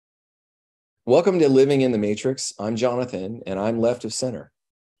Welcome to Living in the Matrix. I'm Jonathan, and I'm left of center.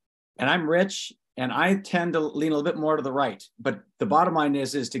 And I'm Rich, and I tend to lean a little bit more to the right. But the bottom line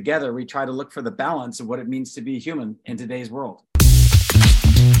is together we try to look for the balance of what it means to be human in today's world.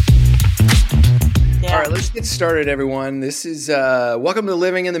 Yeah. All right, let's get started, everyone. This is welcome to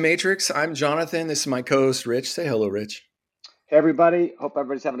Living in the Matrix. I'm Jonathan. This is my co-host, Rich. Say hello, Rich. Hey, everybody. Hope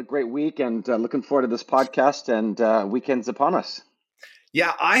everybody's having a great week and looking forward to this podcast and weekend's upon us.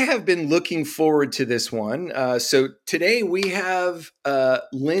 Yeah, I have been looking forward to this one. So today we have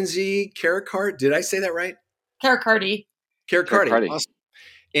LIndsay Carricarte. Did I say that right? Carricarte. Carricarte. Awesome.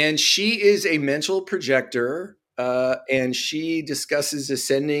 And she is a mental projector, and she discusses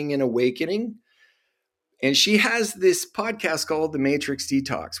ascending and awakening. And she has this podcast called The Matrix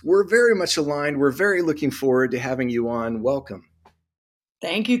Detox. We're very much aligned. We're very looking forward to having you on. Welcome.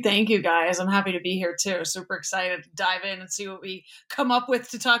 Thank you, guys. I'm happy to be here too. Super excited to dive in and see what we come up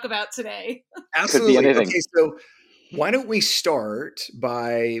with to talk about today. Absolutely. Okay, so why don't we start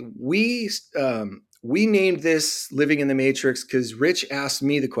by we named this Living in the Matrix because Rich asked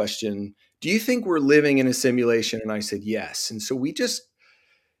me the question, do you think we're living in a simulation? And I said yes. And so we just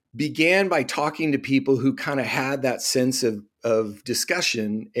began by talking to people who kind of had that sense of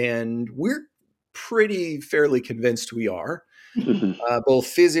discussion, and we're fairly convinced we are, both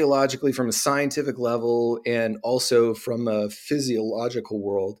physiologically from a scientific level and also from a physiological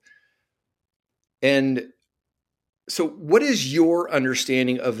world. And so what is your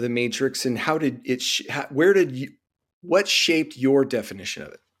understanding of the Matrix, and how did it, what shaped your definition of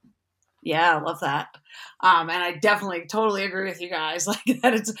it? Yeah, I love that. And I definitely totally agree with you guys. Like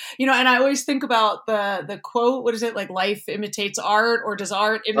that it's, and I always think about the quote, what is it? Like life imitates art, or does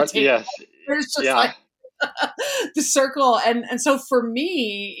art imitate? Yes. It's just like the circle. And so for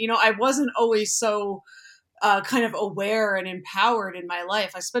me, I wasn't always so kind of aware and empowered in my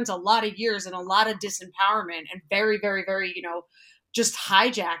life. I spent a lot of years in a lot of disempowerment and very, very, very, just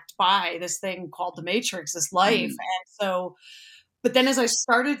hijacked by this thing called the Matrix, this life. And so, but then as I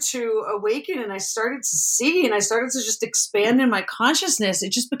started to awaken and I started to see and I started to just expand in my consciousness,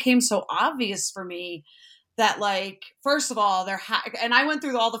 it just became so obvious for me that, like, first of all, and I went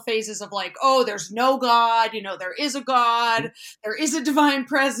through all the phases of like, oh, there's no God, there is a God, there is a divine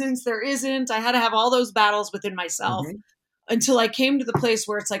presence, there isn't. I had to have all those battles within myself until I came to the place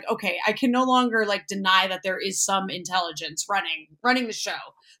where it's like, okay, I can no longer like deny that there is some intelligence running the show.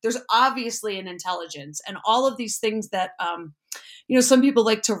 There's obviously an intelligence, and all of these things that, some people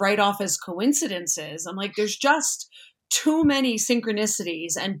like to write off as coincidences. I'm like, there's just too many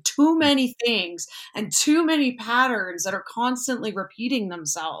synchronicities and too many things and too many patterns that are constantly repeating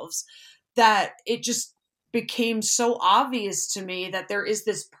themselves that it just became so obvious to me that there is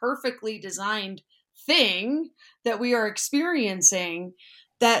this perfectly designed thing that we are experiencing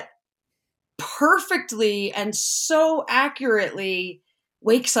that perfectly and so accurately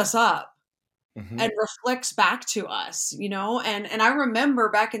wakes us up. And reflects back to us, and I remember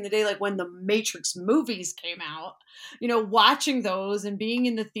back in the day, like when the Matrix movies came out, watching those and being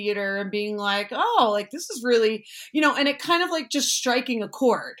in the theater and being like, oh, like this is really, and it kind of like just striking a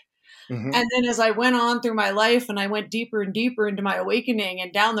chord. And then as I went on through my life and I went deeper and deeper into my awakening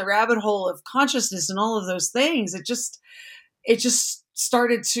and down the rabbit hole of consciousness and all of those things, it just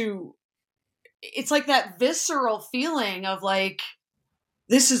started to, it's like that visceral feeling of like,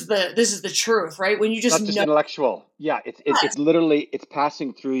 this is the truth, right? When you just not just intellectual. Yeah. It's literally, it's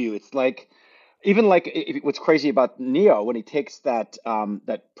passing through you. It's like, even like what's crazy about Neo, when he takes that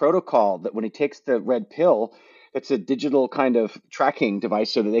protocol, that when he takes the red pill, it's a digital kind of tracking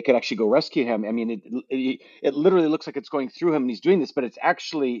device so that they could actually go rescue him. I mean, it literally looks like it's going through him and he's doing this, but it's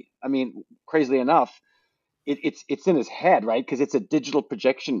actually, I mean, crazily enough, it's in his head, right? Because it's a digital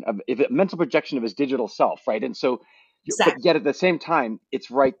projection a mental projection of his digital self, right? And so, exactly. But yet at the same time, it's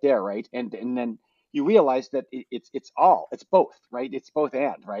right there, right? And then you realize that it's both, right? It's both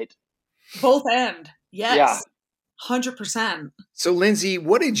and, right? Both and, yes, yeah. 100%. So, LIndsay,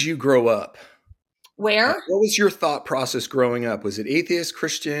 what did you grow up? Where? What was your thought process growing up? Was it atheist,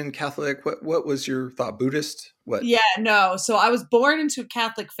 Christian, Catholic? What was your thought? Buddhist? What? Yeah, no. So I was born into a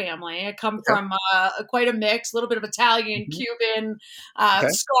Catholic family. I come from quite a mix, a little bit of Italian, Cuban,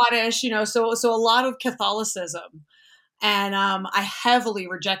 Scottish, so a lot of Catholicism. And I heavily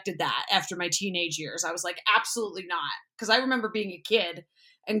rejected that after my teenage years. I was like, absolutely not. Because I remember being a kid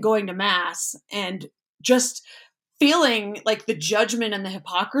and going to mass and just feeling like the judgment and the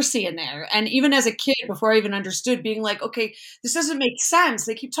hypocrisy in there. And even as a kid, before I even understood, being like, okay, this doesn't make sense.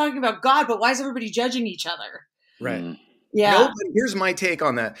 They keep talking about God, but why is everybody judging each other? Right. Yeah. No, but here's my take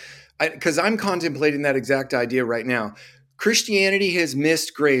on that. Because I'm contemplating that exact idea right now. Christianity has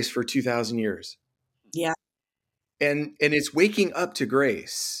missed grace for 2,000 years. Yeah. And it's waking up to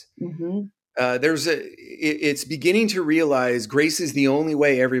grace. Mm-hmm. It's beginning to realize grace is the only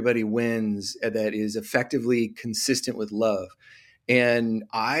way everybody wins that is effectively consistent with love. And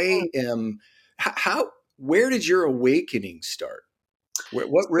where did your awakening start?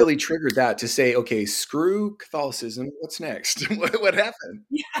 What really triggered that to say, okay, screw Catholicism, what's next? What happened?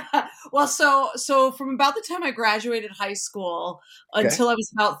 Yeah. Well, so from about the time I graduated high school Okay. until I was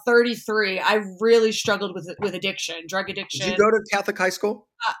about 33, I really struggled with addiction, drug addiction. Did you go to Catholic high school?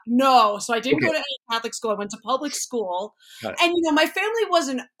 No, so I didn't Okay. go to any Catholic school. I went to public school. Got it. And, my family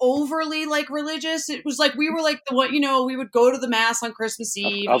wasn't overly like religious. It was like, we were like the one, we would go to the mass on Christmas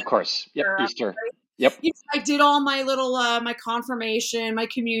Eve. Of course. Yep. Easter. Yep. I did all my little, my confirmation, my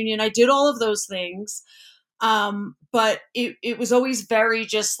communion. I did all of those things. But it was always very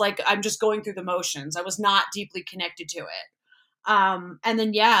just like, I'm just going through the motions. I was not deeply connected to it. And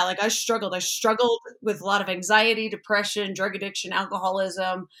then, like I struggled with a lot of anxiety, depression, drug addiction,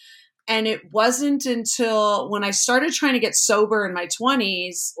 alcoholism. And it wasn't until when I started trying to get sober in my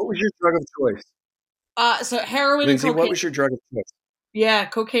 20s. What was your drug of choice? So heroin LIndsay, and cocaine. what was your drug of choice? Yeah,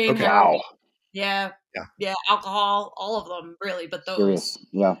 cocaine, Okay. heroin. Wow. Yeah, alcohol, all of them really, but those. Serious.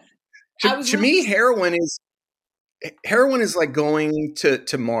 Yeah. To me, heroin is like going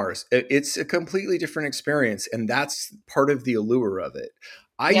to Mars. It's a completely different experience, and that's part of the allure of it.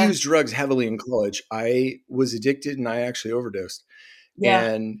 I used drugs heavily in college. I was addicted, and I actually overdosed. Yeah.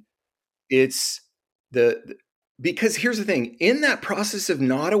 And it's because here's the thing: in that process of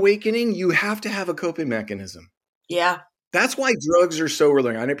not awakening, you have to have a coping mechanism. Yeah. That's why drugs are so real.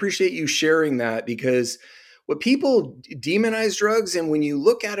 And I appreciate you sharing that, because what people demonize drugs, and when you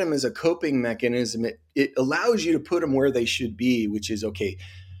look at them as a coping mechanism, it allows you to put them where they should be, which is, okay,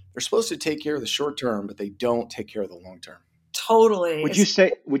 they're supposed to take care of the short term, but they don't take care of the long term. Totally. Would you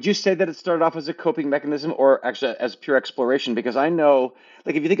say that it started off as a coping mechanism or actually as pure exploration? Because I know,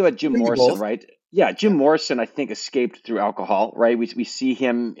 like, if you think about Jim Morrison, both. right? Yeah, Jim Morrison, I think, escaped through alcohol, right? We see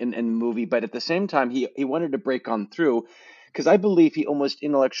him in the movie, but at the same time, he wanted to break on through, because I believe he almost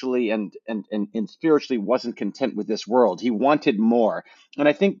intellectually and spiritually wasn't content with this world. He wanted more. And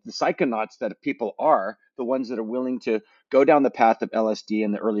I think the psychonauts that people are, the ones that are willing to go down the path of LSD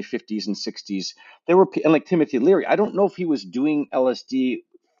in the early 50s and 60s, they were, and like Timothy Leary, I don't know if he was doing LSD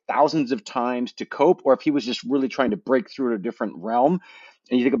thousands of times to cope, or if he was just really trying to break through to a different realm.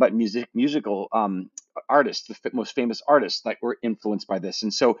 And you think about musical artists, the most famous artists that were influenced by this.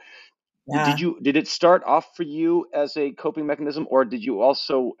 And so did it start off for you as a coping mechanism, or did you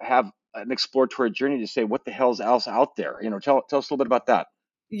also have an exploratory journey to say, what the hell's else out there? Tell us a little bit about that.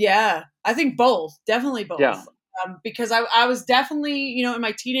 Yeah, I think both, definitely both. Yeah. Because I was definitely, in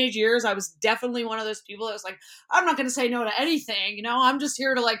my teenage years, I was definitely one of those people that was like, I'm not going to say no to anything. I'm just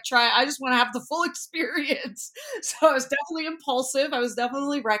here to like try. I just want to have the full experience. So I was definitely impulsive. I was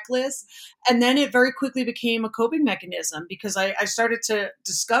definitely reckless. And then it very quickly became a coping mechanism, because I started to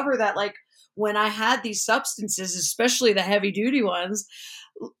discover that, like, when I had these substances, especially the heavy duty ones,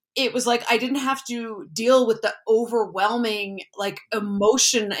 it was like I didn't have to deal with the overwhelming like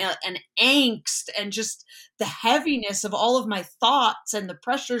emotion and angst and just the heaviness of all of my thoughts and the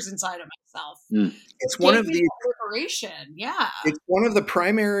pressures inside of myself. It's one of the liberation. Yeah. It's one of the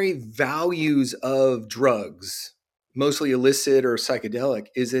primary values of drugs, mostly illicit or psychedelic,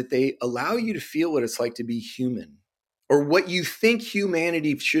 is that they allow you to feel what it's like to be human, or what you think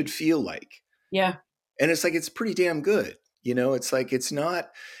humanity should feel like. Yeah. And it's like, it's pretty damn good. It's like, it's not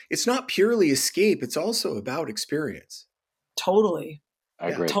purely escape. It's also about experience. Totally. I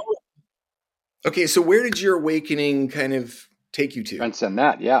agree. Totally. Okay. So where did your awakening kind of take you to? Transcend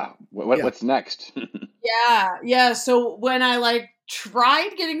that. Yeah. What's next? Yeah. So when I like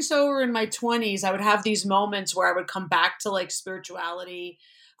tried getting sober in my 20s, I would have these moments where I would come back to like spirituality.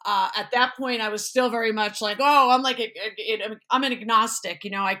 At that point, I was still very much like, I'm like, I'm an agnostic,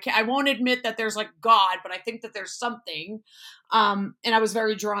 I won't admit that there's like God, but I think that there's something. And I was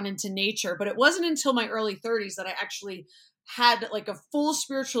very drawn into nature, but it wasn't until my early 30s that I actually had like a full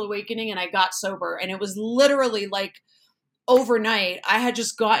spiritual awakening and I got sober. And it was literally like overnight, I had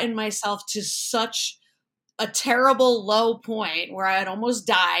just gotten myself to such a terrible low point where I had almost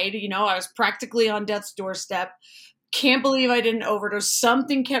died. I was practically on death's doorstep. Can't believe I didn't overdose.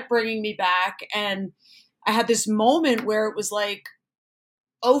 Something kept bringing me back. And I had this moment where it was like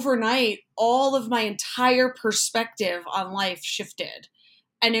overnight, all of my entire perspective on life shifted.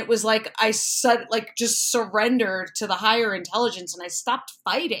 And it was like, I just surrendered to the higher intelligence and I stopped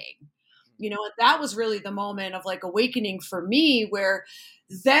fighting, and that was really the moment of like awakening for me, where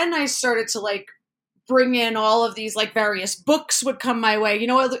then I started to like bring in all of these like various books would come my way.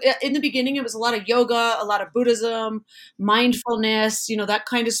 In the beginning, it was a lot of yoga, a lot of Buddhism, mindfulness, that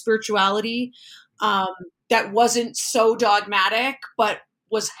kind of spirituality that wasn't so dogmatic, but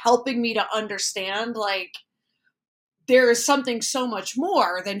was helping me to understand like there is something so much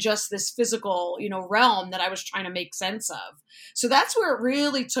more than just this physical, realm that I was trying to make sense of. So that's where it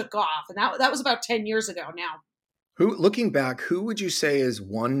really took off. And that was about 10 years ago now. Looking back, who would you say is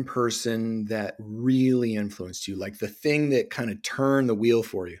one person that really influenced you? Like the thing that kind of turned the wheel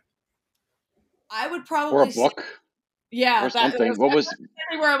for you? I would Or a probably say, book yeah, or something. What was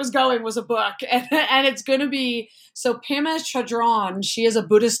where I was going was a book. And it's going to be, so Pema Chodron, she is a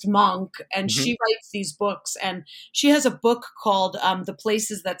Buddhist monk and Mhm. she writes these books. And she has a book called The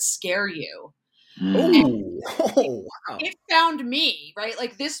Places That Scare You. Oh, wow. It found me, right?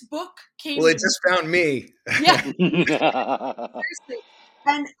 Like this book came Well, it to just found me. Yeah, seriously.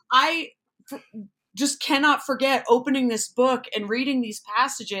 And I just cannot forget opening this book and reading these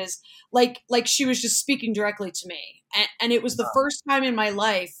passages like she was just speaking directly to me. And it was the first time in my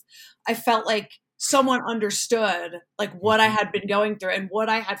life I felt like someone understood like what I had been going through and what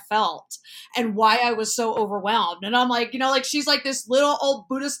I had felt and why I was so overwhelmed. And I'm like, like she's like this little old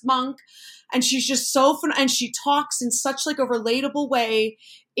Buddhist monk and she's just so fun and she talks in such like a relatable way.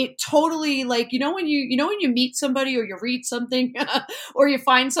 It totally like when you meet somebody or you read something or you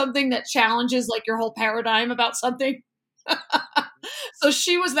find something that challenges like your whole paradigm about something. So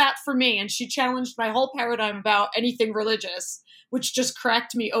she was that for me, and she challenged my whole paradigm about anything religious, which just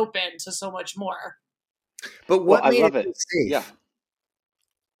cracked me open to so much more. But Well, what I made love it it. feel safe? Yeah.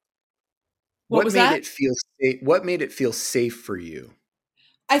 What What was made that? it feel safe? What made it feel safe for you?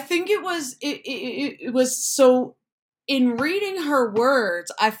 I think it was so in reading her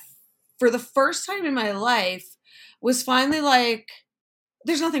words, for the first time in my life was finally like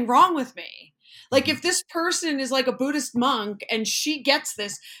there's nothing wrong with me. Like if this person is like a Buddhist monk and she gets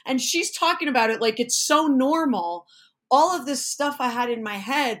this and she's talking about it like it's so normal, all of this stuff I had in my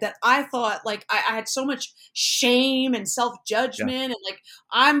head that I thought like I had so much shame and Yeah. self-judgment and like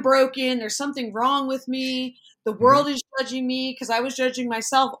I'm broken, there's something wrong with me, the Mhm. world is judging me because I was judging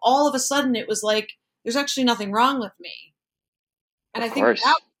myself. All of a sudden it was like there's actually nothing wrong with me. And Of I think that course.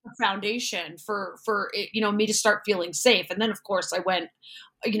 was the foundation for it, me to start feeling safe. And then of course I went,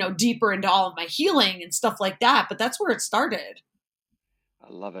 deeper into all of my healing and stuff like that. But that's where it started. I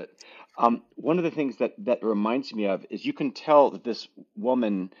love it. One of the things that reminds me of is you can tell that this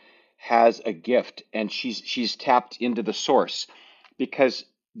woman has a gift and she's tapped into the source because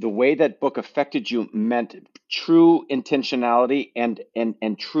the way that book affected you meant true intentionality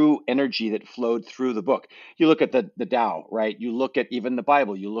and true energy that flowed through the book. You look at the Tao, right? You look at even the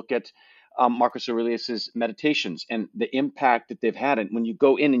Bible. You look at Marcus Aurelius's meditations and the impact that they've had. And when you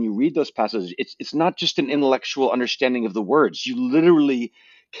go in and you read those passages, it's not just an intellectual understanding of the words. You literally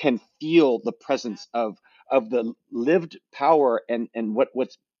can feel the presence of the lived power and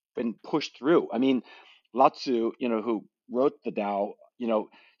what's been pushed through. I mean, Lao Tzu, who wrote the Tao,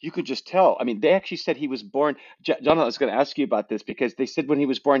 you could just tell. I mean, they actually said he was born. John, I was going to ask you about this because they said when he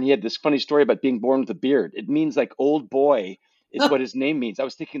was born, he had this funny story about being born with a beard. It means like old boy is what his name means. I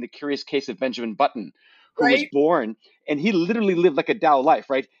was thinking the curious case of Benjamin Button, who was Right? born and he literally lived like a Tao life,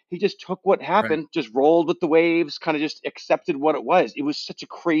 right? He just took what Right. happened, just rolled with the waves, kind of just accepted what it was. It was such a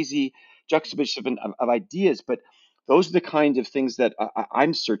crazy juxtaposition of ideas, but those are the kind of things that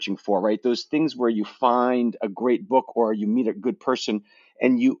I'm searching for, right? Those things where you find a great book or you meet a good person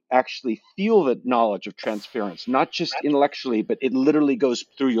and you actually feel the knowledge of transference, not just intellectually, but it literally goes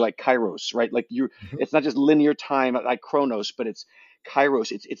through you like Kairos, right? Like Mhm. it's not just linear time like Chronos, but it's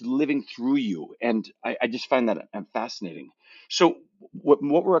Kairos. It's living through you, and I just find that fascinating. So, what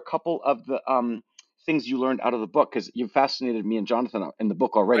were a couple of the things you learned out of the book? Because you fascinated me and Jonathan in the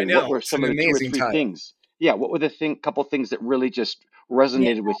book I already. What know. were It's some an of the two or amazing three title. things? Yeah, what were the couple things that really just Yeah.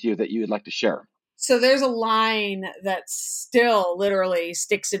 resonated with you that you would like to share? So there's a line that still literally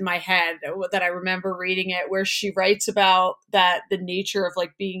sticks in my head that I remember reading it where she writes about that the nature of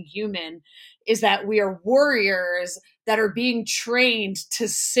like being human is that we are warriors that are being trained to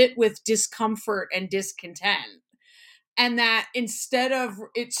sit with discomfort and discontent. And that instead of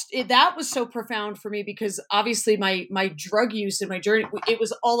that was so profound for me because obviously my drug use and my journey, it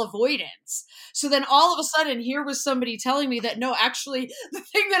was all avoidance. So then all of a sudden here was somebody telling me that no, actually the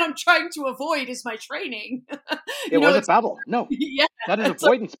thing that I'm trying to avoid is my training. It wasn't It's battle. No, yeah, that is it's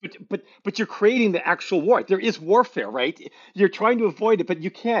like, avoidance. But you're creating the actual war. There is warfare, right? You're trying to avoid it, but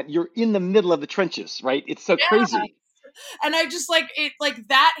you can't. You're in the middle of the trenches, right? It's so yeah. crazy. And I just like it, like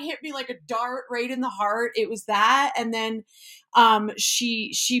that hit me like a dart right in the heart. It was that. And then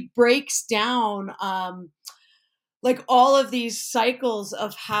she breaks down like all of these cycles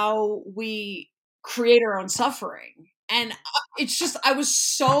of how we create our own suffering. And it's just, I was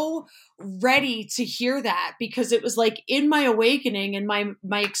so ready to hear that, because it was like in my awakening and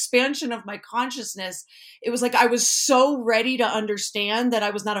my expansion of my consciousness, it was like I was so ready to understand that I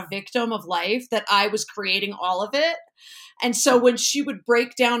was not a victim of life, that I was creating all of it. And so when she would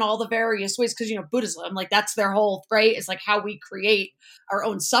break down all the various ways, because, Buddhism, like that's their whole, right? It's like how we create our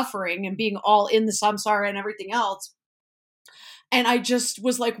own suffering and being all in the samsara and everything else. And I just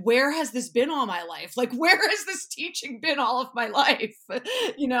was like, where has this been all my life? Like, where has this teaching been all of my life?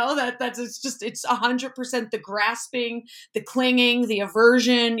 It's 100% the grasping, the clinging, the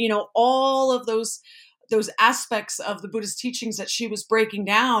aversion, all of those aspects of the Buddhist teachings that she was breaking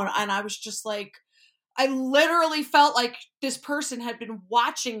down. And I was just like, I literally felt like this person had been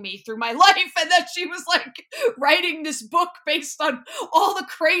watching me through my life, and that she was like writing this book based on all the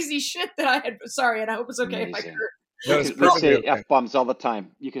crazy shit that I had. Sorry, and I hope it's okay if I Amazing. No, We it's say okay. F-bombs all the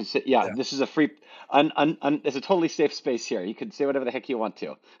time. You can say, yeah, Yeah. this is a free, it's a totally safe space here. You can say whatever the heck you want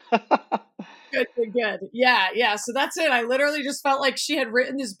to. Good, good, good. Yeah, yeah. So that's it. I literally just felt like she had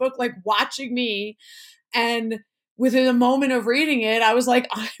written this book, like watching me. And within a moment of reading it, I was like,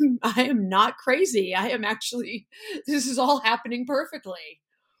 I am not crazy. I am actually, this is all happening perfectly.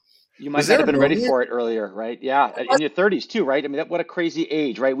 You might Was not there have a been ready moment? for it earlier, right? Yeah, in your 30s too, right? I mean, what a crazy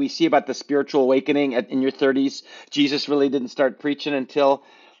age, right? We see about the spiritual awakening in your 30s. Jesus really didn't start preaching until,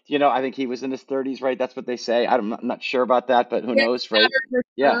 I think he was in his 30s, right? That's what they say. I'm not sure about that, but who Yeah, knows, right? Saturn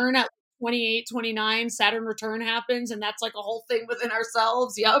Yeah. return at 28, 29, Saturn return happens, and that's like a whole thing within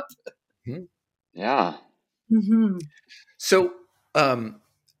ourselves. Yep. Hmm. Yeah. Mm-hmm. So,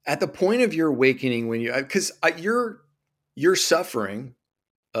 at the point of your awakening, when because you're suffering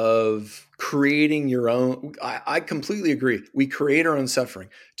of creating your own. I completely agree. We create our own suffering.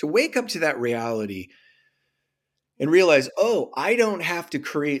 To wake up to that reality and realize, oh, I don't have to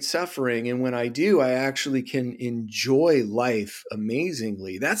create suffering. And when I do, I actually can enjoy life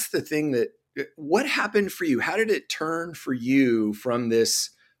amazingly. That's the thing what happened for you? How did it turn for you from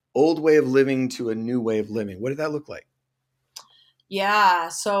this old way of living to a new way of living? What did that look like? Yeah.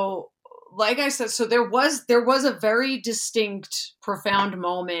 So, like I said, so there was a very distinct, profound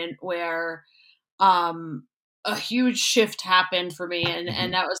moment where a huge shift happened for me, and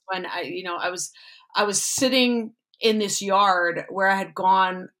Mhm. that was when I was sitting in this yard where I had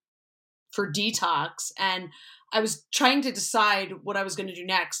gone for detox, and I was trying to decide what I was going to do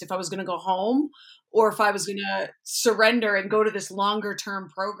next, if I was going to go home or if I was going to surrender and go to this longer term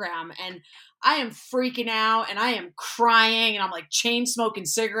program. And I am freaking out and I am crying and I'm like chain smoking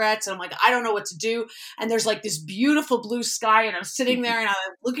cigarettes and I'm like, I don't know what to do. And there's like this beautiful blue sky and I'm sitting there and I'm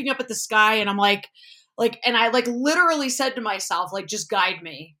looking up at the sky and I'm and I like literally said to myself, like, just guide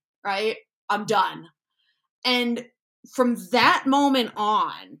me, right? I'm done. And from that moment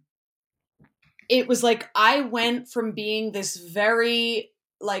on, it was like I went from being this very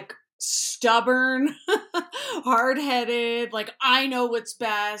like stubborn, hard-headed, like I know what's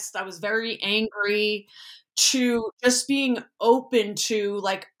best. I was very angry, to just being open to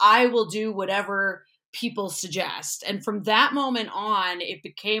like I will do whatever people suggest. And from that moment on, it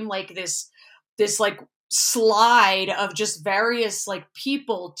became like this like slide of just various like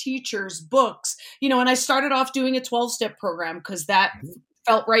people, teachers, books, and I started off doing a 12-step program because that Mhm.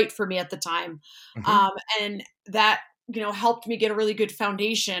 felt right for me at the time. Mhm. And that, helped me get a really good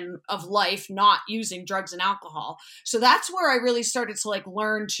foundation of life, not using drugs and alcohol. So that's where I really started to like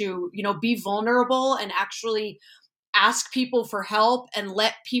learn to, be vulnerable and actually ask people for help and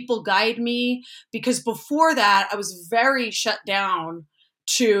let people guide me. Because before that, I was very shut down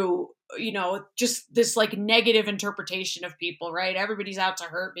to, just this like negative interpretation of people, right? Everybody's out to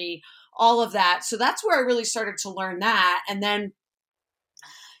hurt me, all of that. So that's where I really started to learn that. And then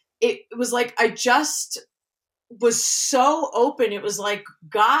it was like I just was so open. It was like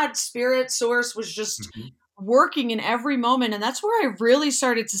God, spirit, source was just Mhm. working in every moment. And that's where I really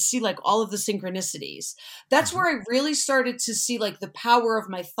started to see like all of the synchronicities. That's Mhm. where I really started to see like the power of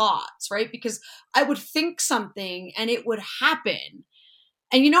my thoughts, right? Because I would think something and it would happen.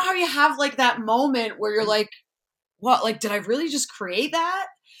 And you know how you have like that moment where you're like, what, like, did I really just create that?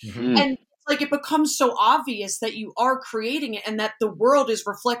 Mhm. Mm. And it's like it becomes so obvious that you are creating it and that the world is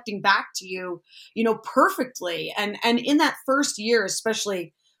reflecting back to you, perfectly. And in that first year,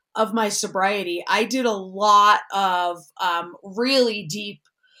 especially of my sobriety, I did a lot of really deep,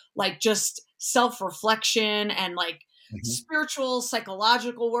 like just self reflection and like Mhm. spiritual,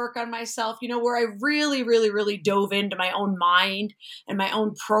 psychological work on myself, where I really, really, really dove into my own mind and my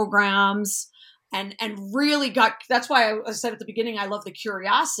own programs and really that's why I said at the beginning, I love the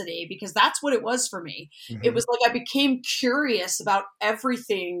curiosity, because that's what it was for me. It Mhm. was like I became curious about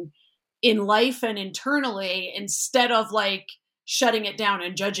everything in life and internally, instead of like shutting it down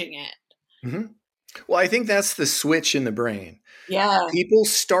and judging it. Mhm. Well, I think that's the switch in the brain. Yeah. People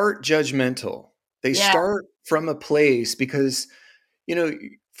start judgmental. They Yeah. start from a place because, you know,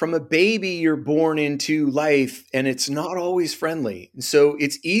 from a baby, you're born into life and it's not always friendly. So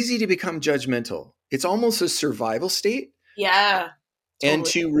it's easy to become judgmental. It's almost a survival state. Yeah. And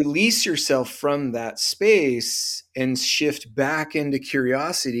Totally. to release yourself from that space and shift back into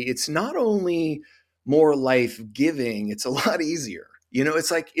curiosity, it's not only more life giving, it's a lot easier.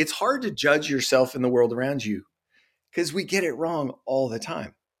 It's like it's hard to judge yourself in the world around you because we get it wrong all the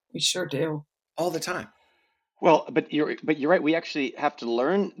time, We sure do. all the time. Well, but you're right. We actually have to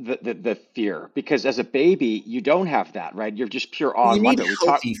learn the fear, because as a baby, you don't have that, right? You're just pure awe You and need wonder. We talk,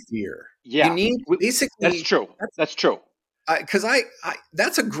 healthy fear. You yeah, need we, that's basically true. That's true. because I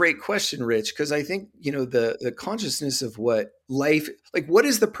that's a great question, Rich, because I think the consciousness of what life, like, what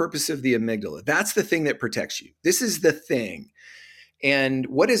is the purpose of the amygdala? That's the thing that protects you. This is the thing. And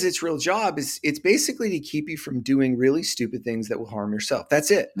what is its real job is it's basically to keep you from doing really stupid things that will harm yourself.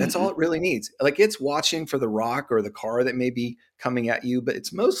 That's it. That's Hmm. all it really needs. Like, it's watching for the rock or the car that may be coming at you, but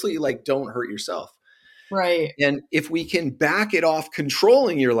it's mostly like, don't hurt yourself. Right. And if we can back it off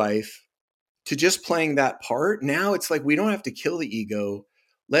controlling your life to just playing that part, now it's like we don't have to kill the ego.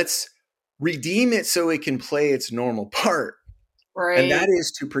 Let's redeem it so it can play its normal part. And Right. that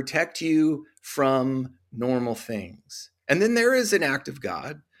is to protect you from normal things. And then there is an act of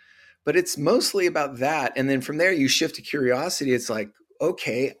God, but it's mostly about that. And then from there, you shift to curiosity. It's like,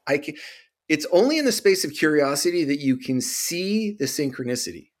 okay, it's only in the space of curiosity that you can see the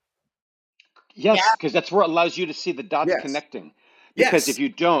synchronicity. Yeah. Yes, because that's where it allows you to see the dots Yes. connecting. Because if Yes. you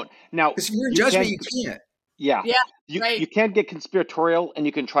don't, now Because if you're in you judgment, can't. you can't. Yeah. Yeah. You Right. can't get conspiratorial, and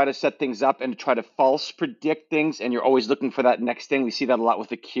you can try to set things up and try to false predict things, and you're always looking for that next thing. We see that a lot with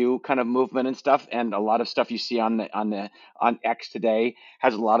the Q kind of movement and stuff, and a lot of stuff you see on X today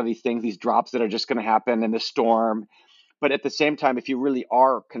has a lot of these things, these drops that are just going to happen in the storm. But at the same time, if you really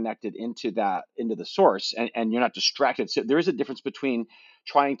are connected into the source, and you're not distracted, so there is a difference between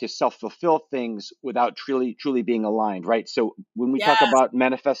trying to self-fulfill things without truly being aligned, right? So when we talk Yes. about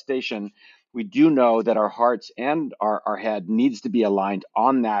manifestation, we do know that our hearts and our head needs to be aligned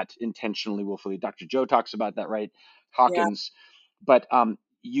on that intentionally, willfully. Dr. Joe talks about that, right? Yeah. Hawkins. But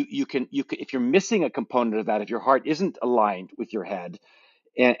you can if you're missing a component of that, if your heart isn't aligned with your head,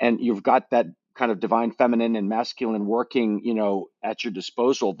 and you've got that kind of divine feminine and masculine working, at your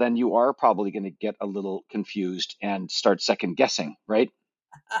disposal, then you are probably going to get a little confused and start second guessing, right?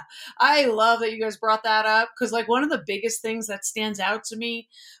 I love that you guys brought that up, because like one of the biggest things that stands out to me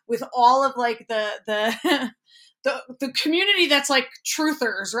with all of like the the community that's like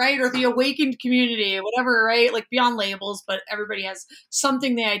truthers, right? Or the awakened community, or whatever, right? Like beyond labels, but everybody has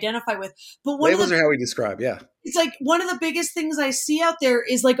something they identify with. But Labels are how we describe. Yeah. it's like one of the biggest things I see out there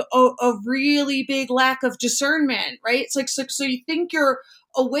is like a really big lack of discernment, right? It's like, so you think you're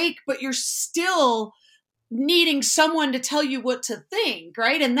awake, but you're still needing someone to tell you what to think,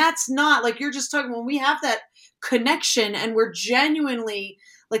 right? And that's not like, you're just talking, when we have that connection and we're genuinely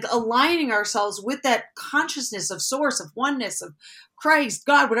like aligning ourselves with that consciousness of source, of oneness, of Christ,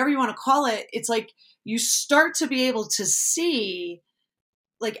 God, whatever you want to call it, it's like you start to be able to see,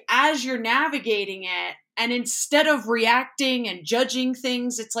 like, as you're navigating it, and instead of reacting and judging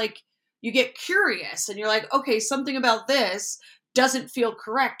things, it's like you get curious and you're like, okay, something about this doesn't feel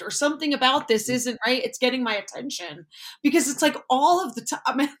correct, or something about this isn't right. It's getting my attention, because it's like all of the time.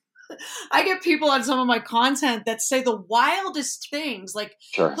 I mean, I get people on some of my content that say the wildest things. Like,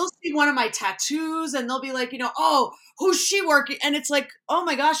 Sure. they'll see one of my tattoos and they'll be like, oh, who's she working? And it's like, oh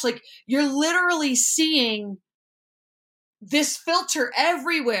my gosh, like you're literally seeing this filter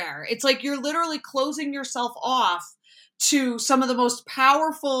everywhere. It's like you're literally closing yourself off to some of the most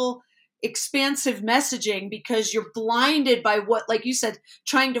powerful, expansive messaging, because you're blinded by what, like you said,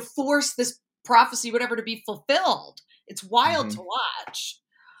 trying to force this prophecy, whatever, to be fulfilled. It's wild to Mhm. watch.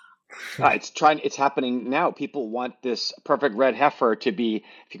 It's happening now. People want this perfect red heifer to be.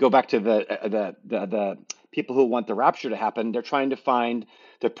 If you go back to the people who want the rapture to happen, they're trying to find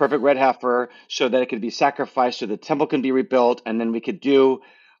the perfect red heifer so that it could be sacrificed, so the temple can be rebuilt, and then we could do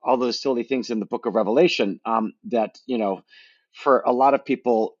all those silly things in the Book of Revelation, that for a lot of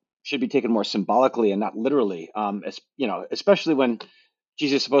people should be taken more symbolically and not literally. Especially when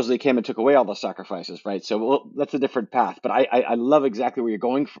Jesus supposedly came and took away all the sacrifices, right? So that's a different path. But I love exactly where you're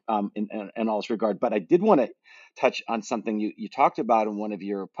going in all this regard. But I did want to touch on something you talked about in one of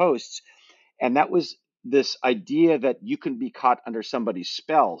your posts, and that was this idea that you can be caught under somebody's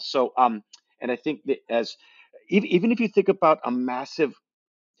spell. So and I think that as even if you think about a massive,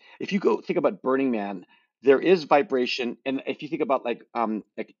 if you go think about Burning Man, there is vibration, and if you think about like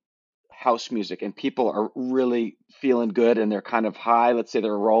house music and people are really feeling good and they're kind of high, let's say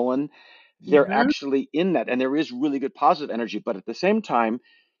they're rolling, they're Mm-hmm. actually in that, and there is really good positive energy. But at the same time,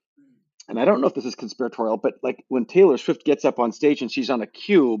 and I don't know if this is conspiratorial, but like when Taylor Swift gets up on stage and she's on a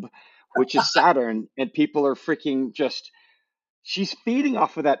cube, which is Saturn, and people are freaking just, she's feeding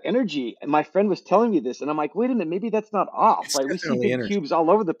off of that energy. And my friend was telling me this, and I'm like, wait a minute, maybe that's not off, It's right? We see definitely big energy. cubes all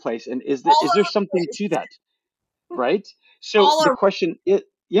over the place, and All is there over something the to place. that? Right? So All the over. question is,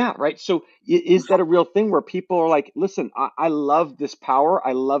 yeah, right. So is that a real thing where people are like, listen, I love this power.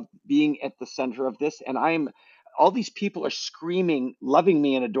 I love being at the center of this. And all these people are screaming, loving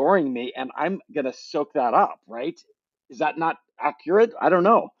me and adoring me. And I'm going to soak that up, right? Is that not accurate? I don't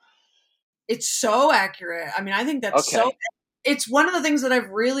know. It's so accurate. I mean, I think that's so, Okay. it's one of the things that I've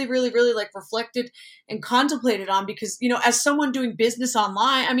really, really, really like reflected and contemplated on because, you know, as someone doing business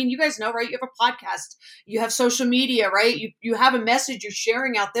online, I mean, you guys know, right? You have a podcast, you have social media, right? You have a message you're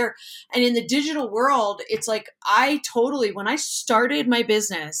sharing out there. And in the digital world, it's like, when I started my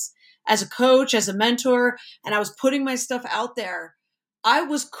business as a coach, as a mentor, and I was putting my stuff out there, I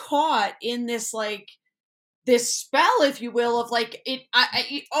was caught in this spell, if you will, of like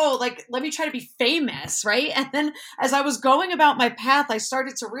like let me try to be famous, right? And then as I was going about my path, I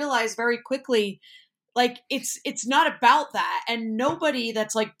started to realize very quickly, like it's not about that, and nobody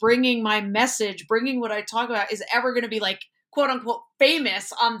that's like bringing my message, bringing what I talk about, is ever going to be like quote unquote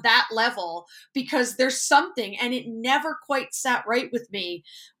famous on that level, because there's something, and it never quite sat right with me.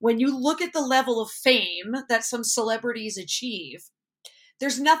 When you look at the level of fame that some celebrities achieve,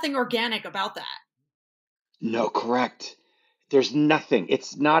 there's nothing organic about that. No, correct. There's nothing.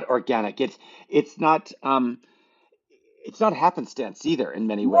 It's not organic. It's it's not happenstance either in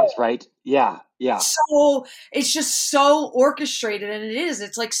many ways, right? Yeah, yeah. So it's just so orchestrated, and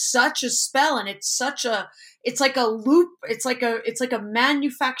it's like such a spell, and it's like a loop, it's like a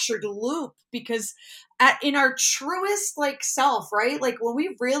manufactured loop, because in our truest like self, right, like when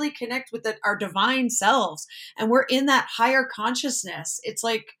we really connect with our divine selves and we're in that higher consciousness, it's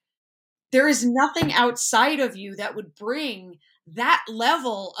like there is nothing outside of you that would bring that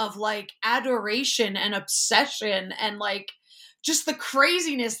level of like adoration and obsession and like just the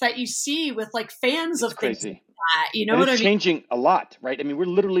craziness that you see with like fans It's of things like crazy. that. You know And what it's I mean? changing a lot, right? I mean, we're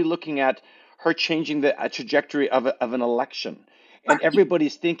literally looking at her changing the trajectory of an election. And Right.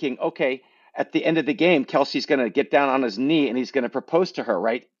 everybody's thinking, okay, at the end of the game, Kelsey's going to get down on his knee and he's going to propose to her,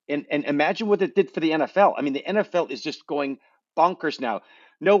 right? And imagine what it did for the NFL. I mean, the NFL is just going bonkers now.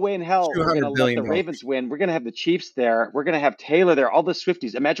 No way in hell we're going to $200 let the billion. Ravens win. We're going to have the Chiefs there. We're going to have Taylor there, all the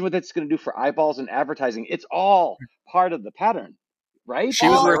Swifties. Imagine what that's going to do for eyeballs and advertising. It's all part of the pattern, right? She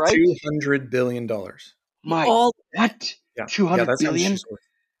was Am I All worth right? $200 billion. My, all what? Yeah. Yeah, 200 that's how much billion? she's worth.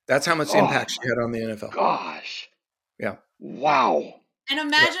 That's how much Oh impact she my had on the NFL. gosh. Yeah. Wow. and Yeah.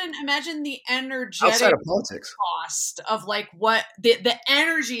 imagine the Outside energetic of politics. cost of like what the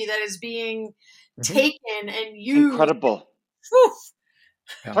energy that is being Mhm. taken and used. Incredible. Whew,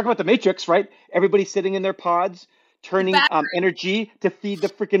 Yeah. Talk about the Matrix, right? Everybody sitting in their pods, the turning back. energy to feed the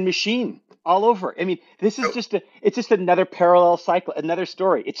freaking machine all over. I mean, this is So, just it's just another parallel cycle, another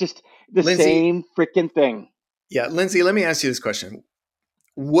story. It's just the Lindsay, same freaking thing. Lindsay, let me ask you this question.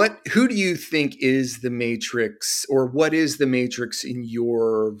 Who do you think is the Matrix, or what is the Matrix in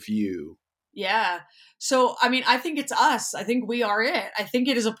your view? Yeah. So, I mean, I think it's us. I think we are it. I think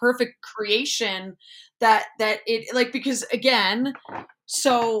it is a perfect creation that it like, because again,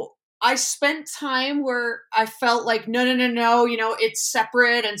 so I spent time where I felt like, no, no, no, no, you know, it's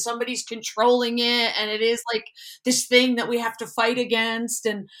separate and somebody's controlling it. And it is like this thing that we have to fight against.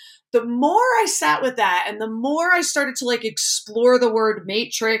 And the more I sat with that and the more I started to like explore the word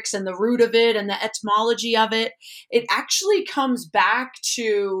matrix and the root of it and the etymology of it, it actually comes back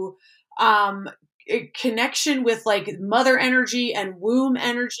to a connection with like mother energy and womb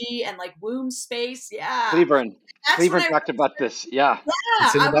energy and like womb space. Yeah. Cleburne. That's when Cleburne I talked about this. Yeah.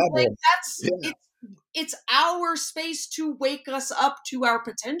 It's in the I was like, Bible. Yeah. it's our space to wake us up to our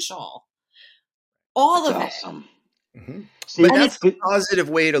potential. All That's of it. awesome. Mhm. See, But And that's it's the positive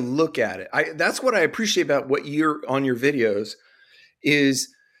way to look at it. That's what I appreciate about what you're on your videos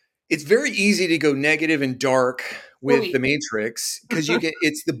is it's very easy to go negative and dark with the Matrix because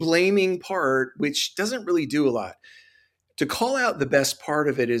it's the blaming part, which doesn't really do a lot. to call out the best part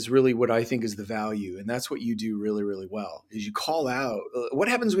of it is really what I think is the value. And that's what you do really, really well, is you call out what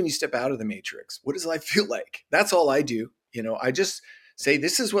happens when you step out of the matrix. What does life feel like? That's all I do. I just say,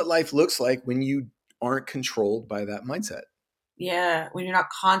 this is what life looks like when you aren't controlled by that mindset. Yeah, when you're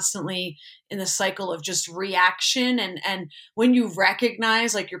not constantly in the cycle of just reaction, and when you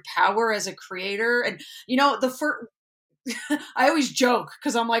recognize like your power as a creator. And the first, I always joke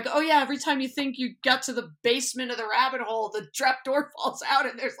because I'm like, oh yeah, every time you think you got to the basement of the rabbit hole, the trap door falls out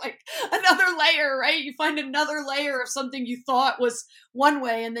and there's like another layer, right? You find another layer of something you thought was one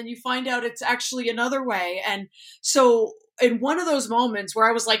way, and then you find out it's actually another way. And so in one of those moments where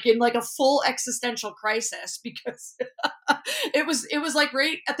I was like in like a full existential crisis, because it was like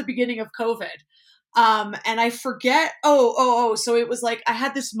right at the beginning of COVID. And I forget, so it was like I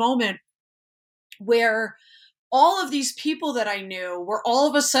had this moment where all of these people that I knew were all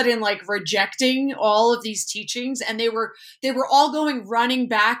of a sudden like rejecting all of these teachings, and they were all going running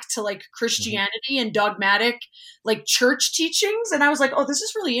back to like Christianity and dogmatic like church teachings. And I was like, oh, this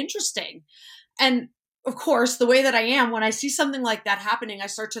is really interesting. And of course, the way that I am, when I see something like that happening, I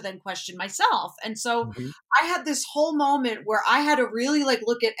start to then question myself. And so I had this whole moment where I had to really like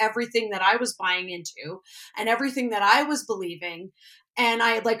look at everything that I was buying into and everything that I was believing. And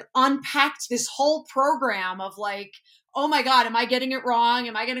I like unpacked this whole program of like, oh my God, am I getting it wrong?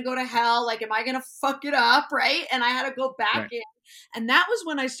 Am I going to go to hell? Like, am I going to fuck it up? Right. And I had to go back in. And that was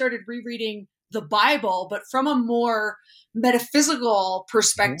when I started rereading the Bible, but from a more metaphysical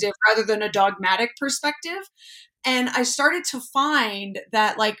perspective rather than a dogmatic perspective. And I started to find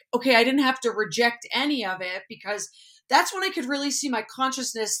that like, okay, I didn't have to reject any of it, because that's when I could really see my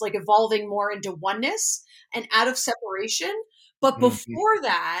consciousness like evolving more into oneness and out of separation. But before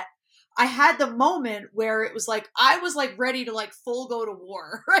that, I had the moment where it was like, I was like ready to like full go to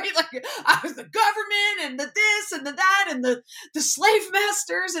war, right? Like I was the government and the this and the that and the slave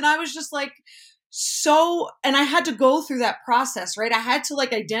masters. And I was just like, and I had to go through that process, right? I had to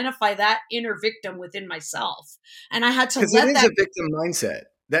like identify that inner victim within myself. And I had to let it is that a victim mindset.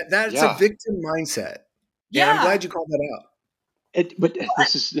 That's a victim mindset. Yeah. And I'm glad you called that out. But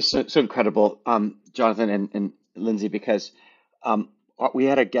this is so incredible, Jonathan and Lindsay, because we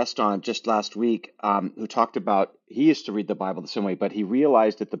had a guest on just last week who talked about, he used to read the Bible the same way, but he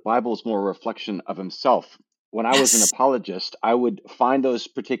realized that the Bible is more a reflection of himself. When I was an apologist, I would find those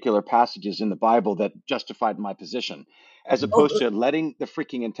particular passages in the Bible that justified my position, as opposed to letting the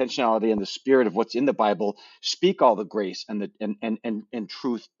freaking intentionality and the spirit of what's in the Bible speak all the grace and the and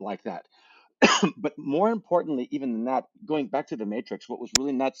truth like that. But more importantly, even than that, going back to the Matrix, what was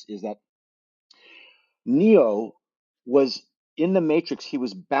really nuts is that Neo was in the Matrix. He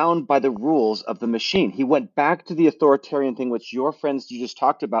was bound by the rules of the machine. He went back to the authoritarian thing, which your friends you just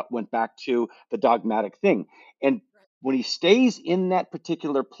talked about went back to the dogmatic thing. And when he stays in that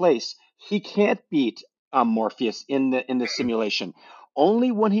particular place, he can't beat Morpheus in the simulation.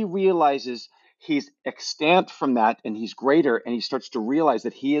 Only when he realizes he's extant from that and he's greater and he starts to realize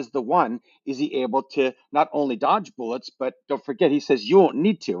that he is the one, is he able to not only dodge bullets, but don't forget, he says you won't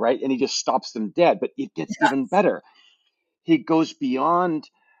need to, right? And he just stops them dead. But it gets even better. He goes beyond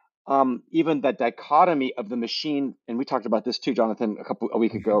even that dichotomy of the machine, and we talked about this too, Jonathan, a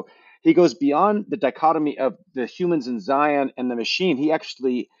week ago. He goes beyond the dichotomy of the humans in Zion and the machine. He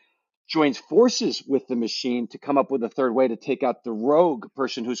actually joins forces with the machine to come up with a third way to take out the rogue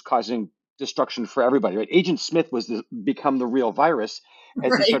person who's causing destruction for everybody. Right? Agent Smith was become the real virus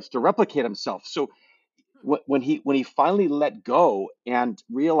as he starts to replicate himself. So when he finally let go and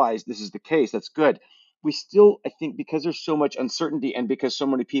realized this is the case, that's good. We still, I think, because there's so much uncertainty and because so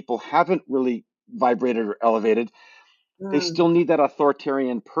many people haven't really vibrated or elevated, they still need that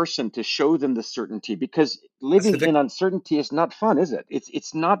authoritarian person to show them the certainty, because living in uncertainty is not fun, is it?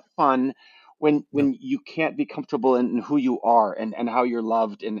 It's not fun when you can't be comfortable in who you are and how you're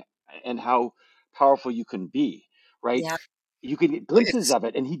loved and how powerful you can be, right? Yeah. You could get glimpses of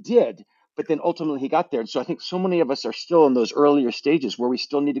it, and he did, but then ultimately he got there. And so I think so many of us are still in those earlier stages where we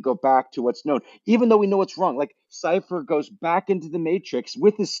still need to go back to what's known, even though we know what's wrong. Like Cypher goes back into the Matrix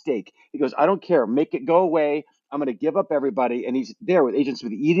with his steak. He goes, I don't care, make it go away. I'm going to give up everybody. And he's there with Agent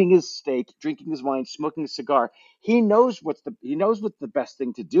Smith, eating his steak, drinking his wine, smoking a cigar. He knows what the best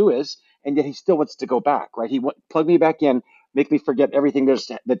thing to do is, and yet he still wants to go back, right? Plug me back in, make me forget everything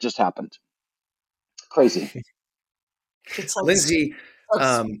that just happened. Crazy. It's like Lindsay,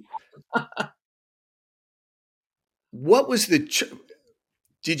 what was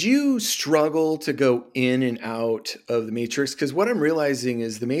did you struggle to go in and out of the Matrix? Because what I'm realizing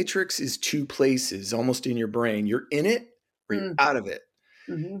is the Matrix is two places almost in your brain. You're in it or you're out of it.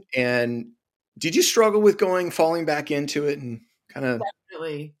 And Did you struggle with falling back into it and kind of,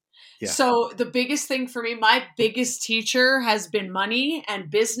 Definitely. yeah. So the biggest thing for me, my biggest teacher has been money and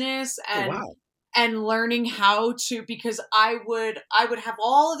business Oh, wow. and learning how to, because I would have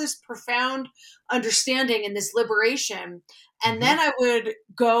all of this profound understanding and this liberation, and Hmm. then I would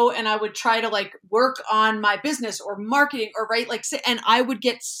go and I would try to like work on my business or marketing or right like and I would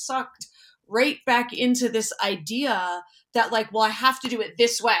get sucked right back into this idea that like, well, I have to do it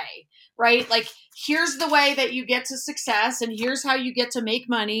this way, right? Like, here's the way that you get to success and here's how you get to make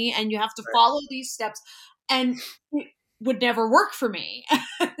money and you have to follow these steps, and it would never work for me.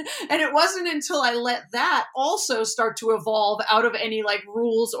 And it wasn't until I let that also start to evolve out of any like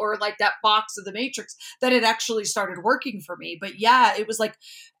rules or like that box of the matrix that it actually started working for me. But yeah, it was like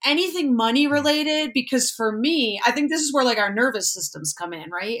anything money related, because for me, I think this is where like our nervous systems come in,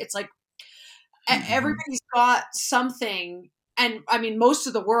 right? It's like Hmm. everybody's got something, and I mean most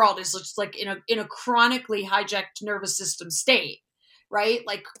of the world is just like in a chronically hijacked nervous system state, right?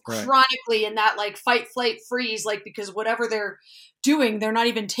 Like Right. chronically in that like fight flight freeze, like because whatever they're doing, they're not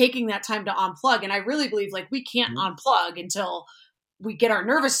even taking that time to unplug. And I really believe like we can't Mhm. unplug until we get our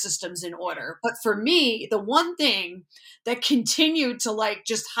nervous systems in order. But for me, the one thing that continued to like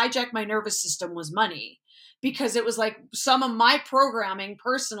just hijack my nervous system was money, because it was like some of my programming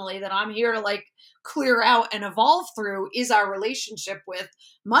personally that I'm here to like clear out and evolve through is our relationship with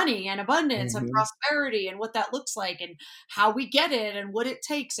money and abundance and Hmm. prosperity and what that looks like and how we get it and what it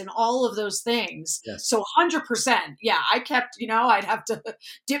takes and all of those things. Yes. So 100%. Yeah, I kept, I'd have to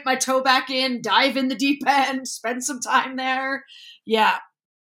dip my toe back in, dive in the deep end, spend some time there. Yeah.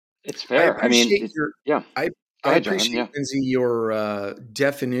 It's I fair. I mean, appreciate your yeah. I Go I ahead, John. appreciate, Yeah. Lindsay, your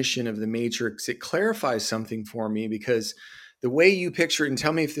definition of the matrix. It clarifies something for me because the way you picture it, and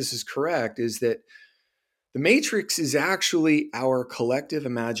tell me if this is correct, is that the matrix is actually our collective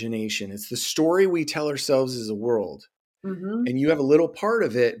imagination. It's the story we tell ourselves as a world. Hmm. And you have a little part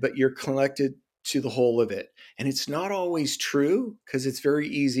of it, but you're connected to the whole of it. And it's not always true because it's very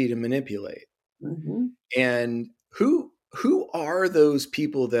easy to manipulate. Hmm. And who are those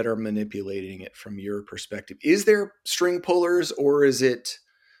people that are manipulating it from your perspective? Is there string pullers, or is it's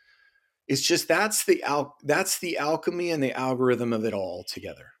just that's the alchemy and the algorithm of it all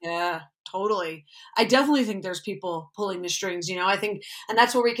together? Yeah, totally. I definitely think there's people pulling the strings, I think, and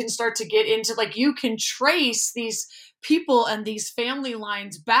that's where we can start to get into like, you can trace these people and these family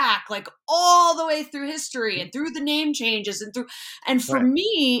lines back like all the way through history and through the name changes and through, and for Right.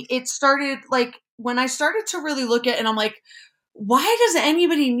 me, it started like when I started to really look at, and I'm like, why does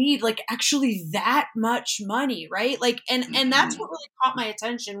anybody need like actually that much money, right? Like, and that's Hmm. what really caught my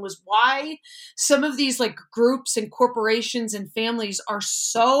attention was why some of these like groups and corporations and families are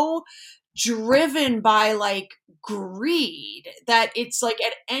so driven by like greed that it's like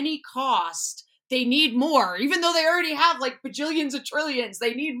at any cost they need more, even though they already have like bajillions of trillions.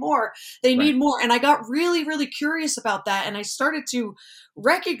 They need more, they Right. need more. And I got really really curious about that, and I started to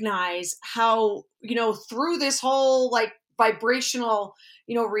recognize how, through this whole like vibrational,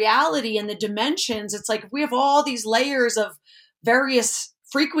 reality and the dimensions, it's like if we have all these layers of various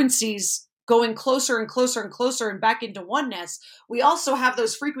frequencies going closer and closer and closer and back into oneness, we also have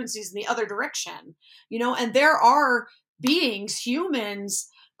those frequencies in the other direction, and there are beings, humans,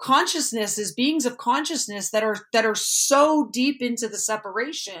 consciousnesses, beings of consciousness that are so deep into the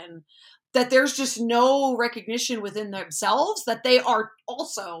separation that there's just no recognition within themselves that they are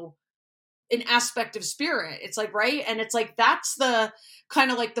also an aspect of spirit. It's like, right? And it's like that's the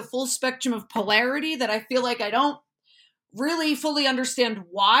kind of like the full spectrum of polarity that I feel like I don't really fully understand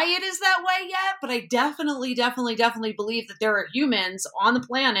why it is that way yet, but I definitely, definitely, definitely believe that there are humans on the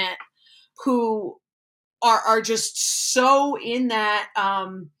planet who are just so in that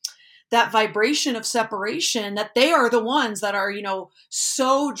vibration of separation that they are the ones that are,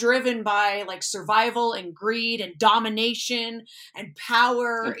 so driven by like survival and greed and domination and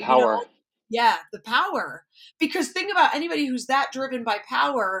power, And power. yeah, the power. Because think about anybody who's that driven by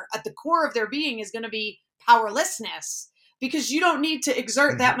power, at the core of their being is going to be powerlessness, because you don't need to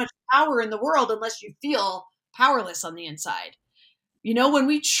exert Mhm. that much power in the world unless you feel powerless on the inside. When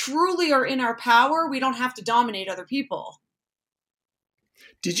we truly are in our power, we don't have to dominate other people.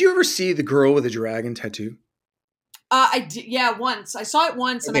 Did you ever see The Girl with the Dragon Tattoo? I did, yeah, once. I saw it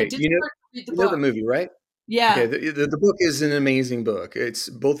once, and I Okay, did start to read the you know the book. movie, right? Okay, Yeah. the book is an amazing book. It's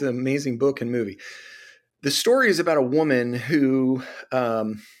both an amazing book and movie. The story is about a woman who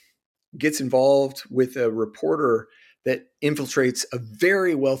um, gets involved with a reporter that infiltrates a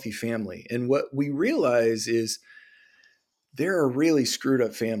very wealthy family. And what we realize is they're a really screwed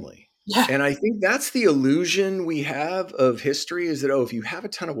up family. Yeah. And I think that's the illusion we have of history, is that, oh, if you have a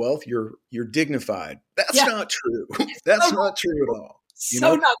ton of wealth, you're dignified. That's Yeah. not true. It's That's so not true at all.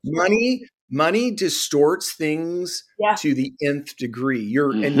 so not true. Money distorts things Yeah. to the nth degree.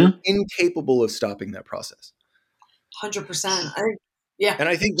 You're Mm-hmm. incapable of stopping that process. 100%. Yeah. And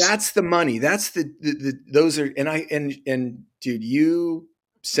I think that's the money. That's the those are, and dude, you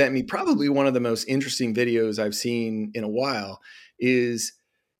sent me probably one of the most interesting videos I've seen in a while. Is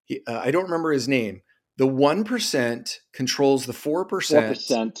I don't remember his name. The 1% controls the 4%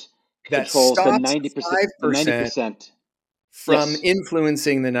 4% that controls the stops 90%. the The 5% 90%. from Yes.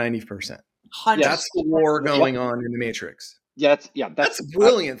 influencing the 90%. 100%. That's Yes. the war Yeah. going on in the Matrix. Yeah. That's a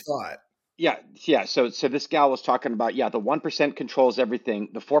brilliant thought. Yeah. So this gal was talking about, the 1% controls everything.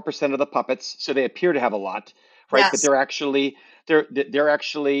 The 4% of the puppets. So they appear to have a lot, right? But Yes. they're actually they're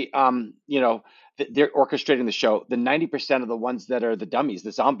orchestrating the show. The 90% of the ones that are the dummies,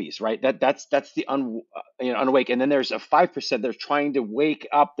 the zombies, right? That's the unawake. And then there's a 5% that's trying to wake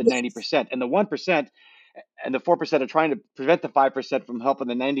up the 90%, and the 1% and the 4% are trying to prevent the 5% from helping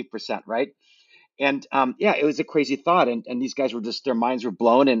the 90%, right? And it was a crazy thought, and these guys were just, their minds were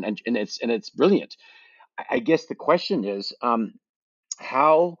blown, and it's brilliant. I guess the question is,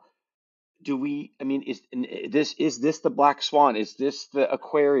 how do we, I mean, is this the black swan? Is this the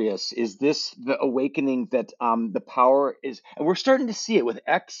Aquarius? Is this the awakening that the power is? And we're starting to see it with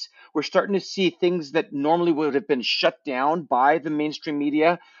X. We're starting to see things that normally would have been shut down by the mainstream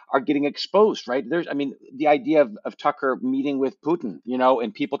media are getting exposed, right? I mean, the idea of Tucker meeting with Putin,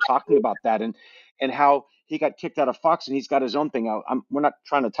 and people talking about that, and how he got kicked out of Fox and he's got his own thing out. We're not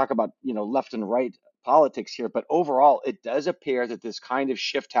trying to talk about, left and right politics here, but overall, it does appear that this kind of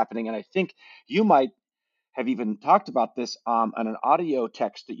shift happening. And I think you might have even talked about this on an audio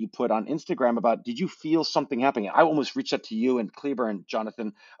text that you put on Instagram about, did you feel something happening? I almost reached out to you and Kleber and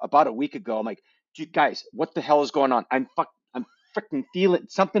Jonathan about a week ago. I'm like, guys, what the hell is going on? I'm freaking feeling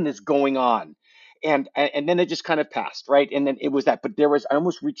something is going on. And then it just kind of passed, right? And then it was that, but I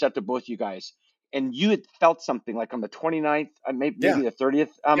almost reached out to both you guys, and you had felt something like on the 29th, Yeah. maybe the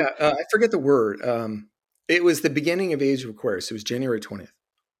 30th. I forget the word. It was the beginning of Age of Aquarius. It was January 20th.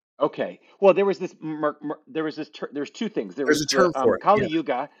 Okay. Well, there was this. There's two things. There There's was a the term for it. Kali Yeah.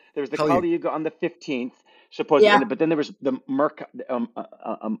 Yuga. There was the Kali. Kali Yuga on the 15th, supposedly, Yeah. but then there was the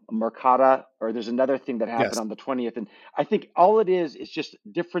Merkata, or there's another thing that happened Yes. on the 20th. And I think all it is just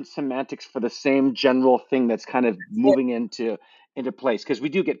different semantics for the same general thing that's kind of moving into place. Because we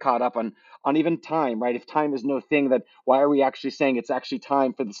do get caught up on even time, right? If time is no thing, that why are we actually saying it's actually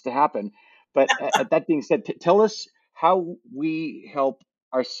time for this to happen? But that being said, tell us how we help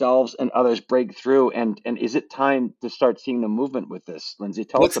ourselves and others break through, and is it time to start seeing the movement with this? Lindsay,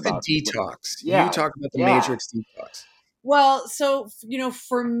 tell us What's the about detox? You yeah, talk about the yeah. Matrix detox. Well, so,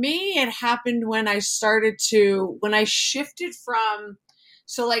 for me, it happened when I shifted from,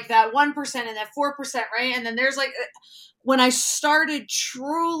 so like that 1% and that 4%, right? And then there's like, when I started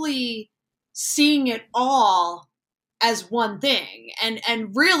truly seeing it all as one thing, and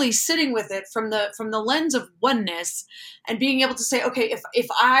really sitting with it from the lens of oneness, and being able to say, okay, if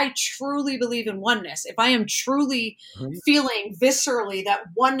I truly believe in oneness, if I am truly Mhm. feeling viscerally that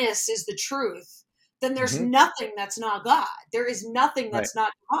oneness is the truth, then there's Mhm. nothing that's not God. There is nothing Right. that's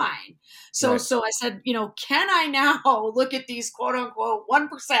not divine. So Right. so I said, can I now look at these quote unquote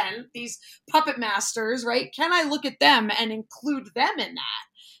 1%, these puppet masters, right? Can I look at them and include them in that?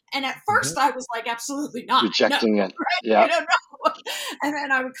 And at Mhm. first I was like, absolutely not. No, Rejecting it. right? Yeah. No. And then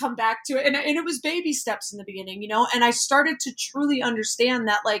I would come back to it. And it was baby steps in the beginning, and I started to truly understand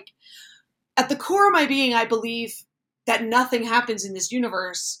that, like, at the core of my being, I believe that nothing happens in this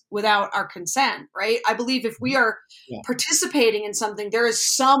universe without our consent, right? I believe if we are Yeah. participating in something, there is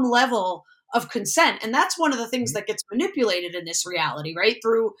some level of consent. And that's one of the things that gets manipulated in this reality, right?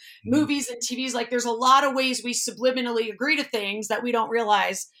 Through movies and TVs. Like, there's a lot of ways we subliminally agree to things that we don't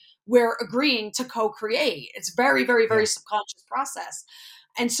realize we're agreeing to co-create. It's very, very, Yeah. very subconscious process.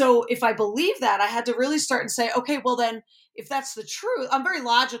 And so if I believe that, I had to really start and say, okay, well then, if that's the truth, I'm very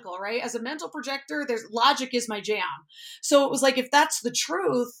logical, right? As a mental projector, there's logic is my jam. So it was like, if that's the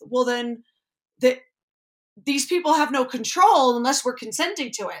truth, well then these people have no control unless we're consenting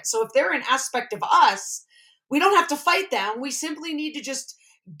to it. So if they're an aspect of us, we don't have to fight them. We simply need to just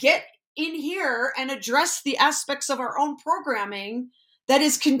get in here and address the aspects of our own programming that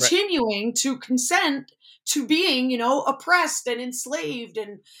is Right. continuing to consent to being, oppressed and enslaved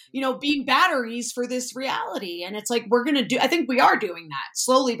and, being batteries for this reality. And it's like, I think we are doing that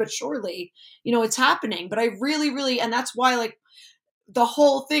slowly but surely, it's happening. But I really, really, and that's why, like, the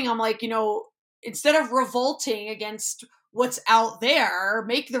whole thing, I'm like, instead of revolting against what's out there.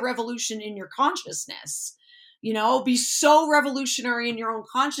 Make the revolution in your consciousness, be so revolutionary in your own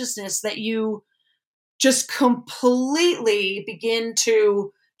consciousness that you just completely begin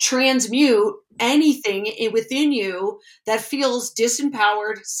to transmute anything within you that feels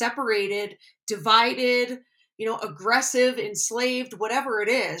disempowered, separated, divided, aggressive, enslaved, whatever it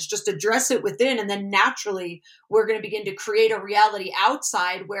is. Just address it within, and then naturally we're going to begin to create a reality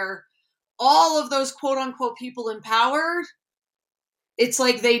outside where all of those quote unquote people in power, it's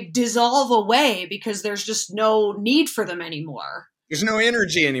like they dissolve away because there's just no need for them anymore. There's no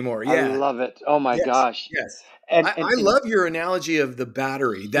energy anymore. I Yeah. love it. Oh my Yes. gosh. Yes. And, I love your analogy of the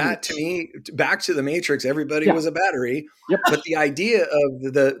battery. That to me, back to the Matrix, everybody was a battery. Yep. But the idea of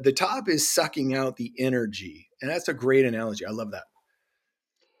the top is sucking out the energy. And that's a great analogy. I love that.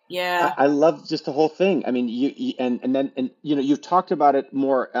 Yeah. I love just the whole thing. I mean, you've talked about it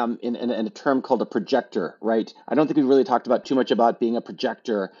more in a term called a projector, right? I don't think we really talked about too much about being a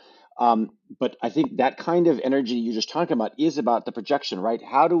projector, but I think that kind of energy you're just talking about is about the projection, right?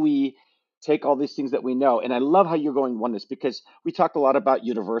 How do we take all these things that we know? And I love how you're going oneness, because we talk a lot about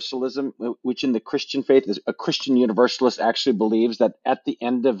universalism, which in the Christian faith is a Christian universalist actually believes that at the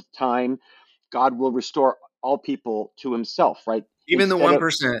end of time, God will restore all people to himself, right? Even the Instead of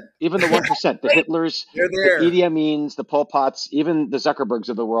 1%. even the 1%, the Hitlers, They're the there. Idi Amins, the Pol Pots, even the Zuckerbergs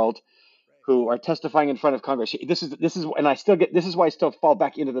of the world, who are testifying in front of Congress. This is, and I still get, this is why I still fall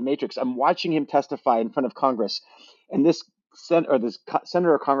back into the matrix. I'm watching him testify in front of Congress, and this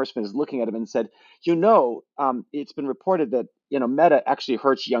senator or congressman is looking at him and said, it's been reported that Meta actually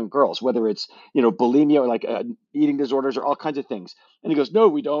hurts young girls, whether it's bulimia or like eating disorders or all kinds of things. And he goes, no,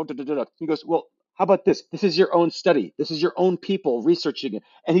 we don't. Da, da, da, da. He goes, well, how about this? This is your own study. This is your own people researching it.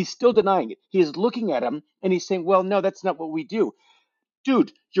 And he's still denying it. He is looking at him and he's saying, well, no, that's not what we do.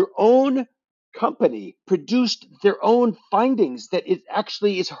 Dude, your own company produced their own findings that it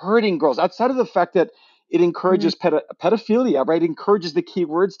actually is hurting girls, outside of the fact that it encourages pedophilia, right? It encourages the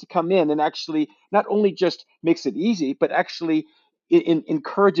keywords to come in and actually not only just makes it easy, but actually it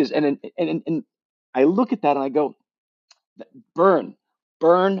encourages. And I look at that and I go, burn,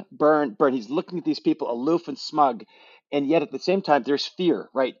 burn, burn, burn. He's looking at these people aloof and smug. And yet at the same time, there's fear,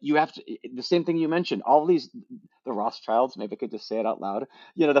 right? You have to, the same thing you mentioned, all these, the Rothschilds, maybe I could just say it out loud,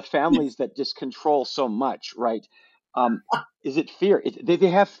 the families that just control so much, right? Is it fear? They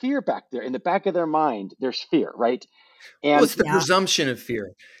have fear back there. In the back of their mind, there's fear, right? Well, And it's the presumption of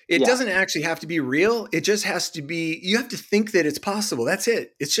fear. It doesn't actually have to be real. It just has to be, you have to think that it's possible. That's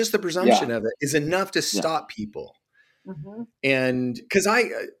it. It's just the presumption of it is enough to stop people. Mm-hmm. And because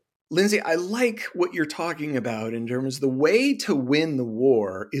Lindsay, I like what you're talking about in terms of the way to win the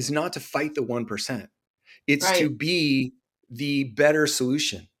war is not to fight the 1%. It's to be the better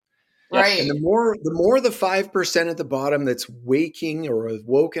solution. Right. And the more the 5% at the bottom that's waking or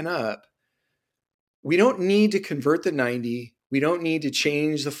woken up, we don't need to convert the 90. We don't need to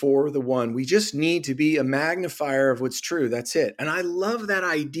change the 4 or the 1. We just need to be a magnifier of what's true. That's it. And I love that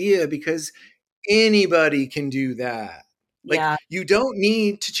idea because anybody can do that. Like you don't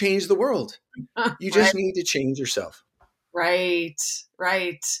need to change the world. You just need to change yourself. Right.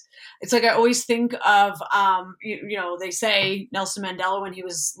 It's like I always think of, they say Nelson Mandela, when he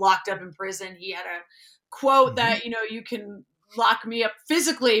was locked up in prison, he had a quote that, you can lock me up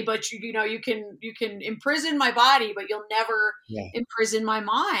physically, but you can imprison my body, but you'll never imprison my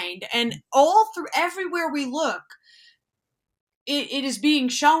mind. And all through everywhere we look, it is being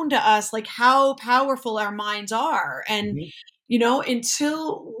shown to us like how powerful our minds are. And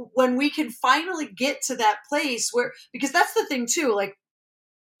until when we can finally get to that place where, because that's the thing too, like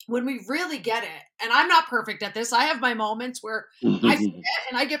when we really get it, and I'm not perfect at this. I have my moments where I forget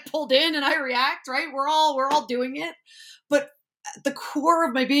and I get pulled in and I react, right? We're all doing it. But at the core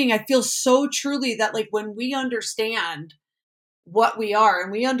of my being, I feel so truly that like when we understand what we are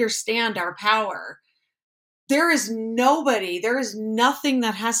and we understand our power, there is nothing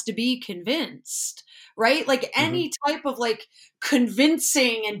that has to be convinced, right? Like any type of like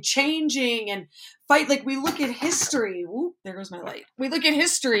convincing and changing and fight. Like we look at history. Ooh, there goes my light. We look at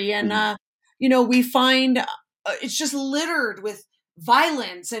history and, we find it's just littered with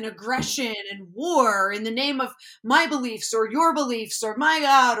violence and aggression and war in the name of my beliefs or your beliefs or my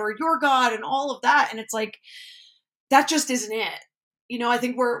God or your God and all of that. And it's like, that just isn't it. I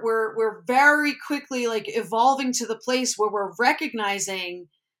think we're very quickly like evolving to the place where we're recognizing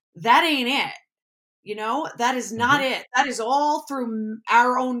that ain't it. That is not it. That is all through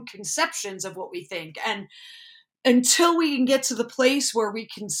our own conceptions of what we think. And until we can get to the place where we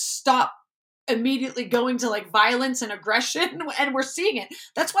can stop immediately going to like violence and aggression, and we're seeing it.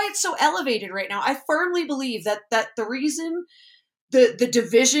 That's why it's so elevated right now. I firmly believe that the reason the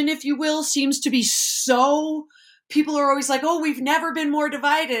division, if you will, seems to be so, people are always like, oh, we've never been more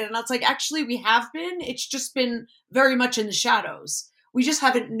divided. And it's like, actually, we have been. It's just been very much in the shadows. We just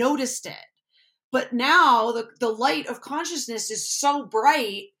haven't noticed it. But now the light of consciousness is so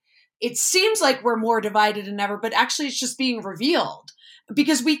bright. It seems like we're more divided than ever, but actually it's just being revealed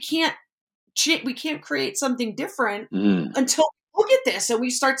because we can't create something different until we look at this and we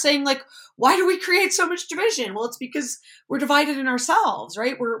start saying like, why do we create so much division? Well, it's because we're divided in ourselves,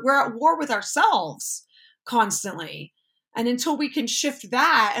 right? We're at war with ourselves constantly. And until we can shift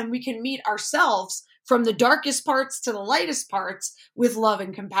that and we can meet ourselves from the darkest parts to the lightest parts with love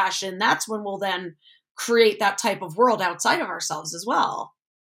and compassion, that's when we'll then create that type of world outside of ourselves as well.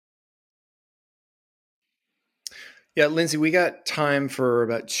 Yeah, Lindsay, we got time for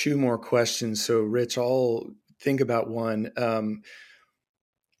about 2 more questions. So, Rich, I'll think about one. I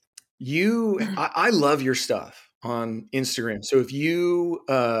love your stuff on Instagram. So, if you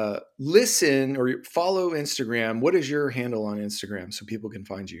listen or follow Instagram, what is your handle on Instagram so people can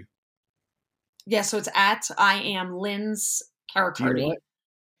find you? Yeah, so it's at I am Lynn's Carricarte. Do you know what?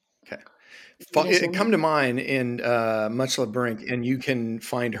 Okay. Come to mine in Much Love Brink, and you can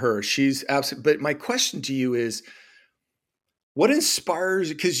find her. She's absolutely. But my question to you is, what inspires,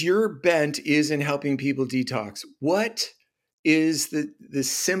 because your bent is in helping people detox, what is the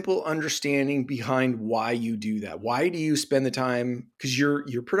simple understanding behind why you do that? Why do you spend the time? Because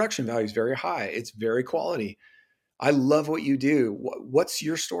your production value is very high. It's very quality. I love what you do. What's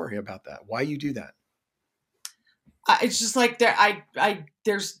your story about that? Why you do that? It's just like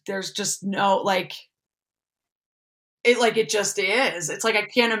there's just no like it just is. It's like I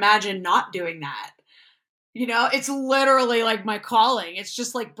can't imagine not doing that. You know, it's literally like my calling. It's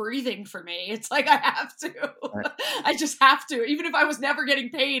just like breathing for me. It's like I have to. Right. I just have to. Even if I was never getting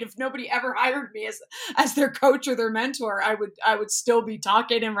paid, if nobody ever hired me as their coach or their mentor, I would still be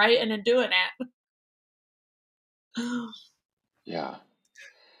talking and writing and doing it. Yeah.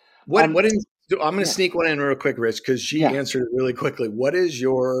 I'm going to sneak one in real quick, Rich, because she answered it really quickly. What is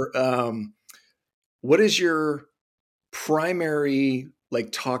your primary like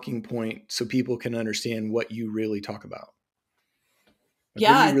talking point so people can understand what you really talk about? Like,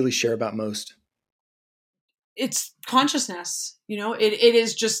 what do you really share about most? It's consciousness. You know, it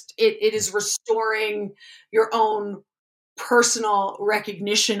is just it is restoring your own personal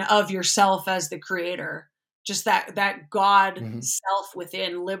recognition of yourself as the creator. Just that God self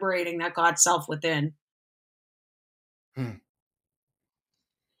within, liberating that God self within. Do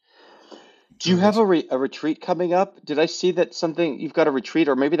you have a retreat coming up? Did I see that you've got a retreat,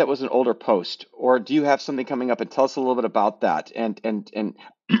 or maybe that was an older post, or do you have something coming up? And tell us a little bit about that. And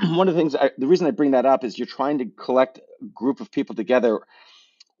one of the things, the reason I bring that up is you're trying to collect a group of people together.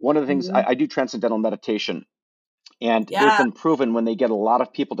 One of the things I do transcendental meditation, and it's been proven when they get a lot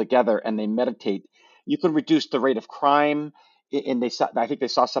of people together and they meditate, you can reduce the rate of crime. And I think they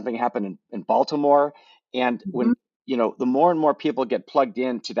saw something happen in Baltimore. And when the more and more people get plugged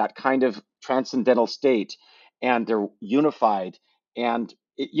into that kind of transcendental state, and they're unified, and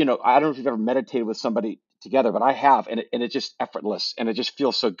I don't know if you've ever meditated with somebody together, but I have, and it's just effortless, and it just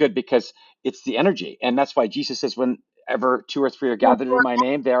feels so good because it's the energy, and that's why Jesus says, whenever 2 or 3 are gathered in my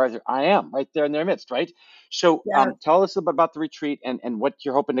name, there I am, right there in their midst, right? So tell us a bit about the retreat and what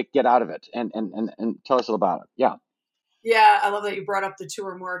you're hoping to get out of it, and tell us a little about it. Yeah. Yeah, I love that you brought up the 2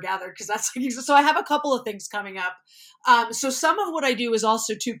 or more gathered, because that's so I have a couple of things coming up. So some of what I do is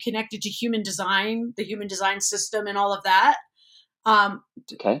also connected to human design, the human design system, and all of that.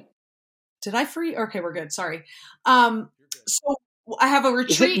 Okay. Did I free? Okay, we're good. Sorry. So I have a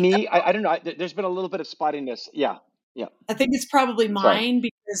retreat. Is it me? I don't know. There's been a little bit of spottiness. Yeah. Yeah. I think it's probably mine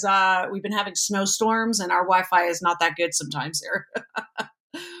because we've been having snowstorms and our Wi-Fi is not that good sometimes here.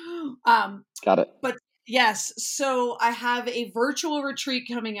 Got it. But yes, so I have a virtual retreat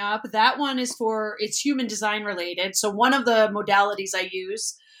coming up. That one it's human design related. So one of the modalities I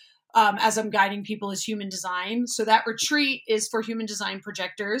use as I'm guiding people is human design. So that retreat is for human design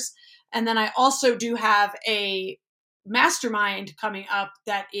projectors. And then I also do have a mastermind coming up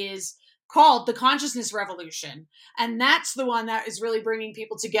that is called the Consciousness Revolution. And that's the one that is really bringing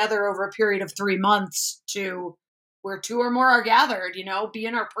people together over a period of 3 months to where 2 or more are gathered, be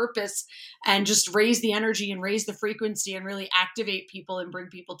in our purpose and just raise the energy and raise the frequency and really activate people and bring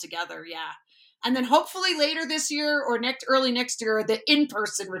people together. Yeah. And then hopefully later this year or early next year, the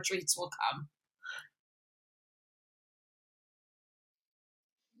in-person retreats will come.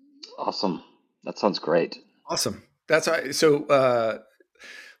 Awesome. That sounds great. Awesome. That's so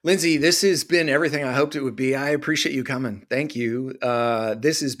Lindsay, this has been everything I hoped it would be. I appreciate you coming. Thank you.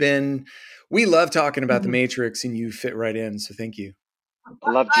 This has been, we love talking about the Matrix, and you fit right in. So thank you.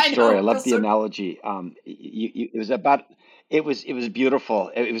 I loved your I story. know. I It loved feels the so. analogy. It was about, it was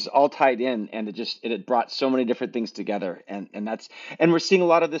beautiful. It was all tied in, and it had brought so many different things together. And that's, and we're seeing a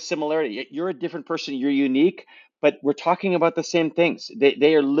lot of the similarity. You're a different person. You're unique, but we're talking about the same things.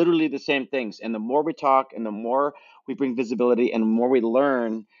 They are literally the same things. And the more we talk, and the more we bring visibility, and the more we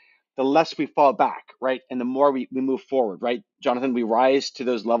learn, the less we fall back, right? And the more we move forward, right? Jonathan, we rise to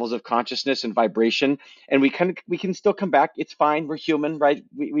those levels of consciousness and vibration, and we can still come back. It's fine. We're human, right?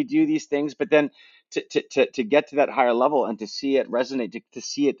 We do these things, but then to get to that higher level and to see it resonate, to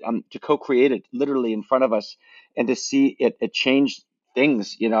see it, to co-create it literally in front of us, and to see it change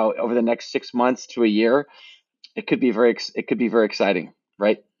things, you know, over the next 6 months to a year, it could be very exciting,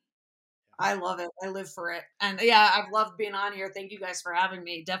 right? I love it. I live for it. And yeah, I've loved being on here. Thank you guys for having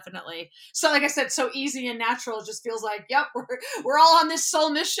me. Definitely. So like I said, so easy and natural. It just feels like, yep, we're all on this soul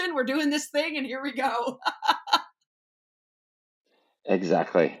mission. We're doing this thing, and here we go.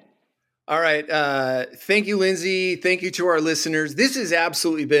 Exactly. All right. Thank you, Lindsay. Thank you to our listeners. This has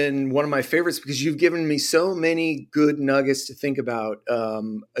absolutely been one of my favorites because you've given me so many good nuggets to think about,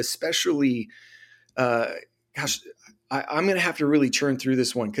 especially, gosh, I'm going to have to really churn through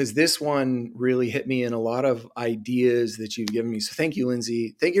this one because this one really hit me in a lot of ideas that you've given me. So thank you,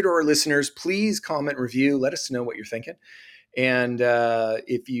 Lindsay. Thank you to our listeners. Please comment, review, let us know what you're thinking. And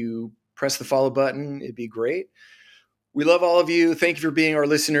if you press the follow button, it'd be great. We love all of you. Thank you for being our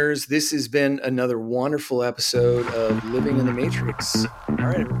listeners. This has been another wonderful episode of Living in the Matrix. All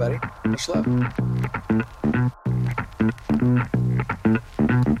right, everybody. Much love.